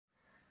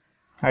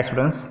Hi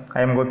students,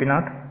 I am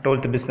Gopinath,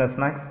 12th Business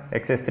Max,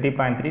 exercise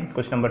 3.3,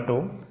 question number 2.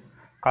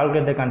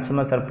 Calculate the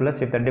consumer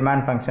surplus if the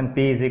demand function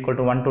P is equal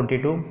to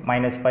 122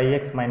 minus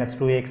 5x minus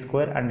 2x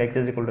square and x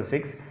is equal to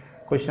 6.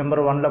 Question number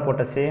 1 la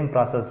போட்ட same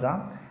process தான்.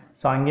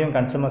 So அங்கேயும்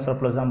consumer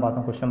surplus தான்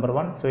பார்த்தோம் question number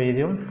 1. So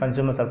இதுவும்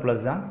consumer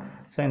surplus தான்.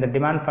 So இந்த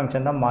demand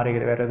function தான்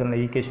மாறிக்குது, வேறு எதுவும்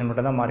இல்லை, ஈக்குவேஷன்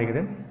மட்டும் தான்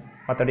மாறிக்குது,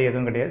 மற்றபடி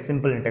எதுவும் கிடையாது,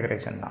 சிம்பிள்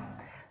இன்டெகிரேஷன் தான்.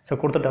 ஸோ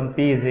கொடுத்துட்டோம்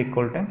P is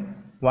equal to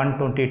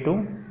 122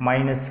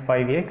 minus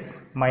 5x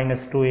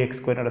minus 2x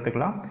square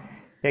எடுத்துக்கலாம்.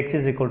 x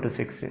is equal to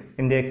 6.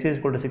 இந்த x is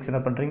equal to 6 என்ன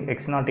பண்ணுறீங்க,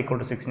 x not equal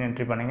to 6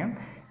 entry பண்ணுங்க.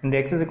 இந்த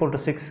x is equal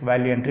to 6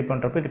 value entry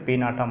பண்ணுறப்போ இது p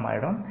நாட்டாக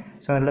மாறிடும்.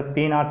 ஸோ அதில்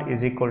p not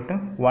is equal to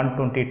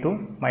 122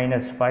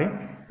 minus 5,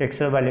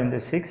 x value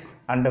வந்து 6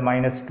 and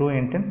minus 2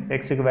 into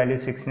x value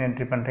 6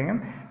 entry பண்ணுறீங்க.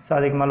 ஸோ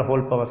அதுக்கு மேலே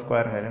ஹோல் பவர்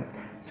ஸ்கொயர் வரும்.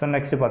 ஸோ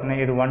நெக்ஸ்ட்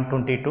பார்த்தீங்கன்னா இது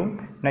 122,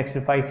 நெக்ஸ்ட்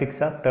 5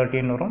 6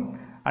 13 வரும்,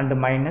 and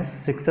minus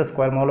 6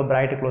 square முதல்ல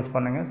bracket close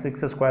பண்ணுங்க,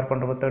 6 square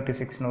பண்ணுறப்போ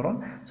 36 வரும்.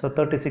 ஸோ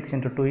 36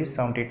 into 2 is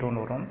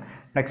 72 வரும்.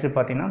 நெக்ஸ்ட்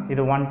பார்த்தீங்கன்னா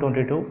இது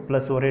 122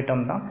 ப்ளஸ் ஒரே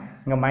டேர்ம் தான்,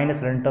 இங்கே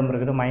மைனஸ் 2 டேர்ம்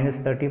இருக்குது, மைனஸ்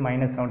 30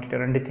 மைனஸ்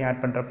 72 ரெண்டுத்தையும்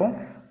ஆட் பண்ணுறப்போ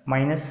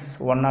மைனஸ்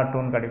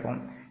 102 கிடைக்கும்.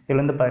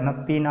 இதுலேருந்து பார்த்தீங்கன்னா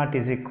B not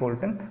is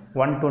equal to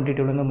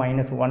 122லேருந்து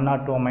minus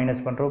 102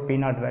 minus பண்ணுறோம், பி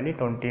நாட் வேல்யூ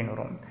 20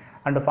 வரும்.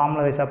 அண்ட்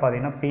ஃபார்முலா வைஸாக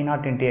பார்த்தீங்கன்னா B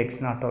not into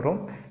X not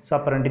வரும். ஸோ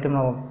அப்போ ரெண்டுத்தையும்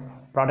நம்ம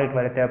ப்ராடக்ட்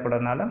வேறு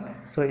தேவைப்படுறதுனால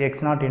so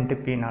X not into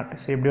B not,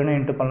 so இப்படி ஒன்று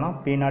இன்ட்டு பண்ணலாம்,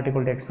 B not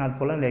equal to X not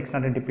போடலாம், இல்லை X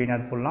not into B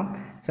not போடலாம்.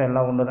 ஸோ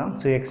எல்லாம் ஒன்று தான்.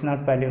 ஸோ எக்ஸ்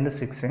நாட் வேல்யூ வந்து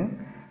 6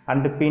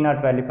 அண்டு பி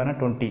நாட் வேல்யூ பண்ண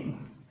 20.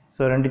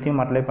 ஸோ ரெண்டுத்தையும்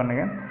மல்டிப்ளை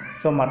பண்ணுங்கள்.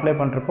 ஸோ மல்டிப்ளை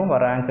பண்ணுறப்போ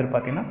வர ஆன்சர்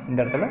பார்த்தீங்கன்னா இந்த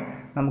இடத்துல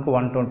நமக்கு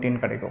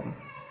 120 கிடைக்கும்.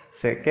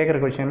 சரி,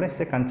 கேட்குற கொஸ்டினில்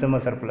இட்ஸ்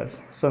கன்சூமர் சர்ப்ளஸ்.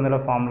 ஸோ அதில்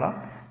formula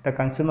the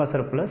consumer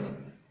surplus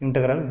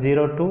integral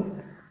 0 to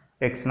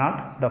x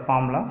not, the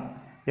formula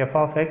f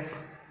of x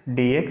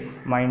dx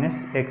minus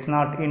x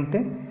not into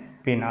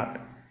p not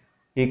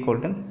equal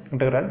to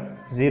integral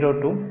 0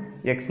 to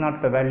x not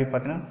இப்போ வேல்யூ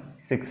பார்த்தீங்கன்னா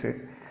 6.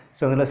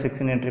 So அதில்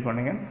 6 entry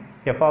பண்ணுங்கள்.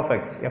 f of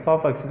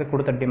x இது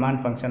கொடுத்த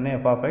demand function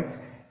f of x,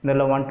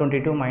 இதில்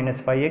 122 minus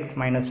 5x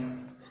minus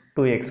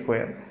 2x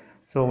square.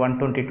 So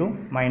 122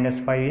 minus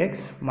 5x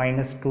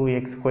minus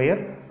 2x square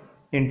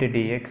into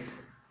dx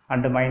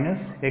and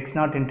minus x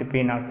not into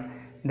p not,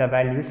 the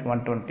value is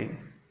 120.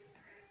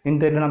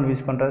 இந்த இதில் நம்ம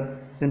use பண்ணுற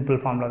simple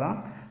formula தான்.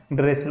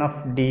 integration of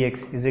dx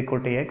is equal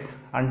to x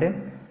and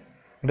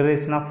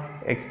integration of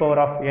x power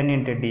of n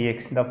into dx,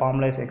 the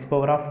formula is x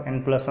power of n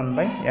plus 1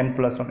 by n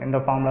plus 1. இந்த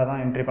formula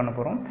தான் entry பண்ண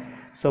போகிறோம்.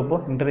 So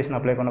இப்போது integration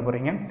apply பண்ண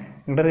போகிறீங்க.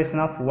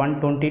 Integration of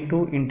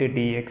 122 into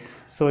dx,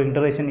 so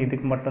integration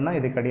இதுக்கு மட்டும்தான்,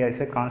 இது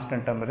கிடையாது,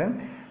 கான்ஸ்டன்ட் டேர்ம் இது.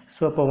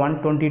 ஸோ இப்போ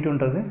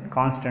 122ன்றது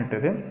கான்ஸ்டன்ட்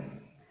இது.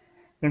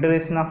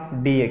 இன்டகிரேஷன் ஆஃப்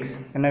dx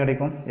என்ன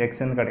கிடைக்கும்,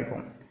 xன்னு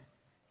கிடைக்கும்,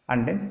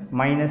 and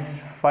minus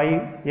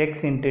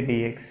 5x into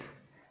dx.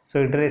 So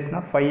integration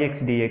of 5x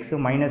dx,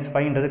 minus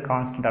 5ன்றது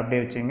constant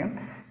அப்படியே வச்சுங்க.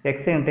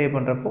 எக்ஸை இன்டெகிரேட்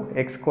பண்ணுறப்போ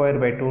எக்ஸ் ஸ்கொயர்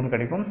பை 2ன்னு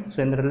கிடைக்கும். ஸோ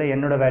இந்த இடத்துல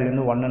என்னோட வேல்யூ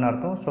வந்து 1ன்னு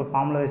அர்த்தம். ஸோ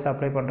ஃபார்முலா வைஸ்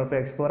அப்ளை பண்ணுறப்போ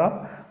X power of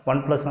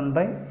 1 + 1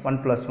 by 1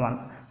 + 1.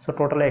 So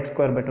டோட்டலாக எக்ஸ்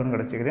ஸ்கொயர் பை 2ன்னு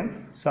கிடச்சிக்குது.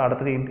 ஸோ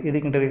அடுத்தது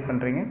இதுக்கு இன்டெகிரேட்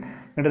பண்ணுறீங்க.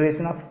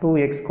 Integration of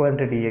 2x square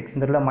into dx,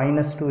 இந்த இடத்துல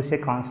மைனஸ் 2 is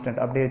a கான்ஸ்டன்ட்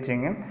அப்படியே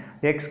வச்சுங்க.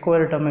 எக்ஸ்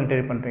ஸ்கொயர் டேர்ம்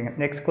இன்டெகிரேட் பண்ணுறீங்க.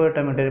 எக்ஸ் ஸ்கொயர்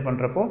டேர்ம் இன்டெகிரேட்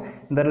பண்ணுறப்போ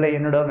இந்த இடத்துல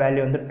என்னோட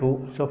வேல்யூ வந்து 2.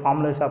 ஸோ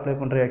ஃபார்முலா வைஸ் அப்ளை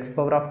பண்ணுற எக்ஸ்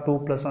பவர் ஆஃப் 2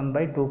 + 1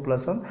 by 2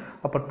 + 1,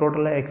 அப்போ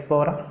டோட்டலாக எக்ஸ்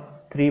பவர் ஆஃப்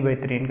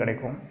 3/3ன்னு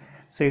கிடைக்கும்.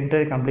 ஸோ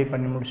இன்டெகிரேட் கம்ப்ளீட்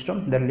பண்ணி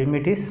முடிச்சிட்டோம். The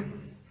limit is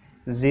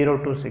 0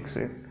 to 6.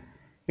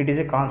 It is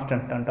a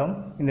constant term.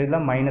 இந்த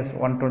இதில் மைனஸ்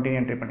 120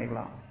 என்ட்ரி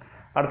பண்ணிக்கலாம்.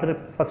 அடுத்தது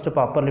ஃபஸ்ட்டு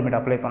இப்போ அப்பர் லிமிட்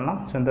அப்ளை பண்ணலாம்.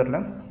 ஸோ இந்த இதில்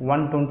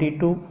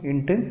 122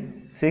 into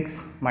 6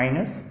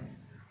 மைனஸ்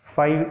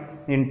 5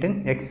 into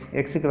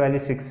எக்ஸுக்கு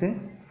value 6,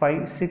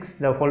 5 6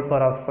 the whole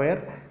power of square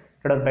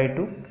divided by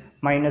 2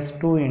 minus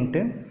 2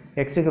 into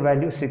எக்ஸுக்கு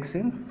value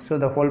 6,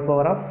 so the whole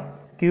power of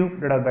cube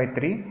divided by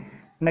 3.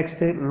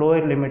 Next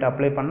lower limit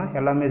apply பண்ணால்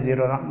எல்லாமே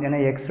 0 தான், ஏன்னா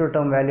எக்ஸ்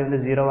டேர்ம் வேல்யூ வந்து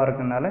 0வாக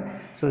இருக்கிறதுனால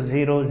ஸோ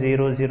 0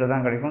 0 0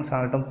 தான் கிடைக்கும். ஸோ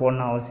அந்த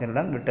போடணும் அவசியம்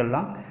இல்லை,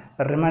 விட்டுடலாம்.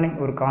 ரிமைனிங்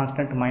ஒரு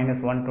கான்ஸ்டன்ட்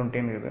மைனஸ்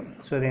 120 இருக்குது.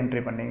 ஸோ இதை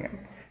என்ட்ரி பண்ணிங்க.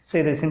 ஸோ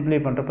இதை சிம்பிளை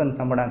பண்ணுறப்போ இந்த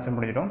சம்மோட ஆன்சர்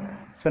முடிஞ்சிடும்.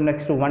 ஸோ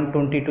நெக்ஸ்ட்டு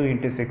 122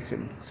 into 6,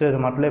 ஸோ இதை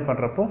மல்டிப்ளை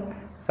பண்ணுறப்போ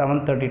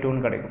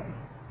 732ன்னு கிடைக்கும்.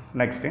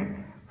 நெக்ஸ்ட்டு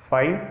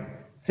 5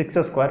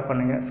 6 ஸ்கொயர்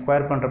பண்ணுங்கள்,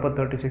 ஸ்கொயர் பண்ணுறப்போ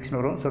 36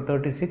 வரும். ஸோ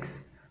 36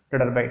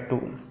 divided by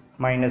 2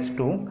 minus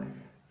 2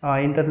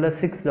 இந்த இடத்துல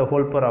 6 the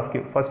whole power of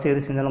cube, first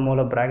எது செஞ்சாலும்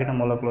மூலம் ப்ராக்கெட்டை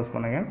மூலம் க்ளோஸ்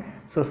பண்ணுங்கள்.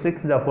 So 6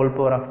 the whole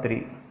power of 3.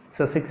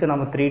 So 6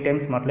 நம்ம 3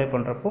 டைம்ஸ் மல்டிப்ளை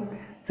பண்ணுறப்போ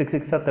 6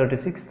 6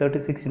 36,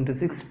 36 into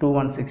 6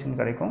 216ன்னு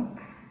கிடைக்கும்,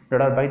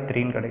 டிவைடட் பை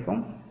 3ன்னு கிடைக்கும்.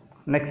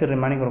 நெக்ஸ்ட்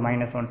ரிமைனிங் ஒரு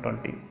மைனஸ்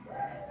 120.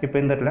 இப்போ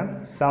இந்த இடத்துல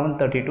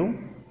 732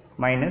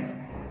 மைனஸ்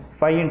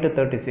 5 into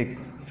 36.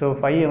 ஸோ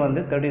 5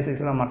 வந்து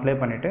 36 மல்டிப்ளை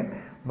பண்ணிவிட்டு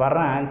வர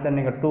ஆன்சர்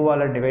நீங்கள்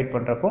 2ஆல் டிவைட்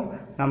பண்ணுறப்போ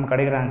நமக்கு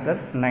கிடைக்கிற ஆன்சர்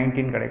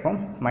 19 கிடைக்கும்.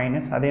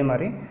 மைனஸ் அதே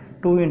மாதிரி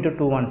 2 into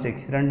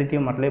 216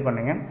 ரெண்டுத்தையும் மல்டிப்ளை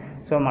பண்ணுங்கள்.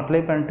 ஸோ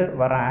மல்டிப்ளை பண்ணிட்டு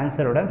வர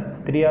ஆன்சரோட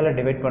 3ஆல்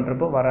டிவைட்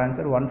பண்ணுறப்போ வர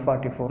ஆன்சர்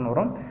 144ன்னு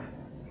வரும்.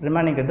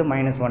 ரிமைனிங் வந்து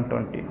மைனஸ்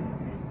 120.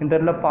 இந்த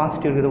இடத்துல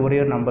பாசிட்டிவ் இருக்குது, ஒரே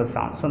ஒரு நம்பர்ஸ்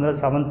தான். ஸோ இந்த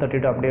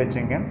 732 அப்படியே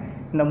வச்சுங்க.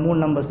 இந்த 3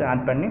 நம்பர்ஸ்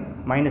ஆட் பண்ணி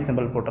மைனஸ்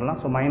சிம்பிள் போட்டுடலாம்.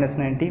 ஸோ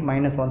 -90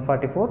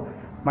 -144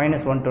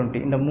 minus 120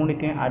 இந்த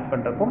மூணுத்தையும் ஆட்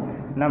பண்ணுறப்போ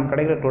நம்ம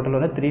கிடைக்கிற டோட்டல்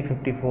வந்து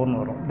 354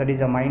 வரும். That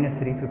is minus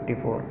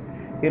 354.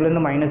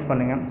 இதுலேருந்து மைனஸ்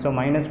பண்ணுங்கள். ஸோ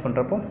மைனஸ்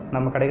பண்ணுறப்போ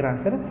நம்ம கிடைக்கிற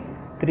ஆன்சர்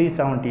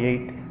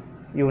 378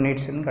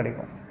 யூனிட்ஸ்னு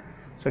கிடைக்கும்.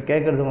 ஸோ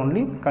கேட்குறது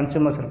ஒன்லி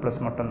கன்சூமர்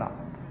சர்ப்ளஸ் மட்டும்தான்.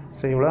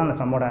 ஸோ இவ்வளோ அந்த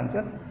சம்மோட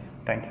ஆன்சர்.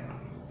 தேங்க்யூ.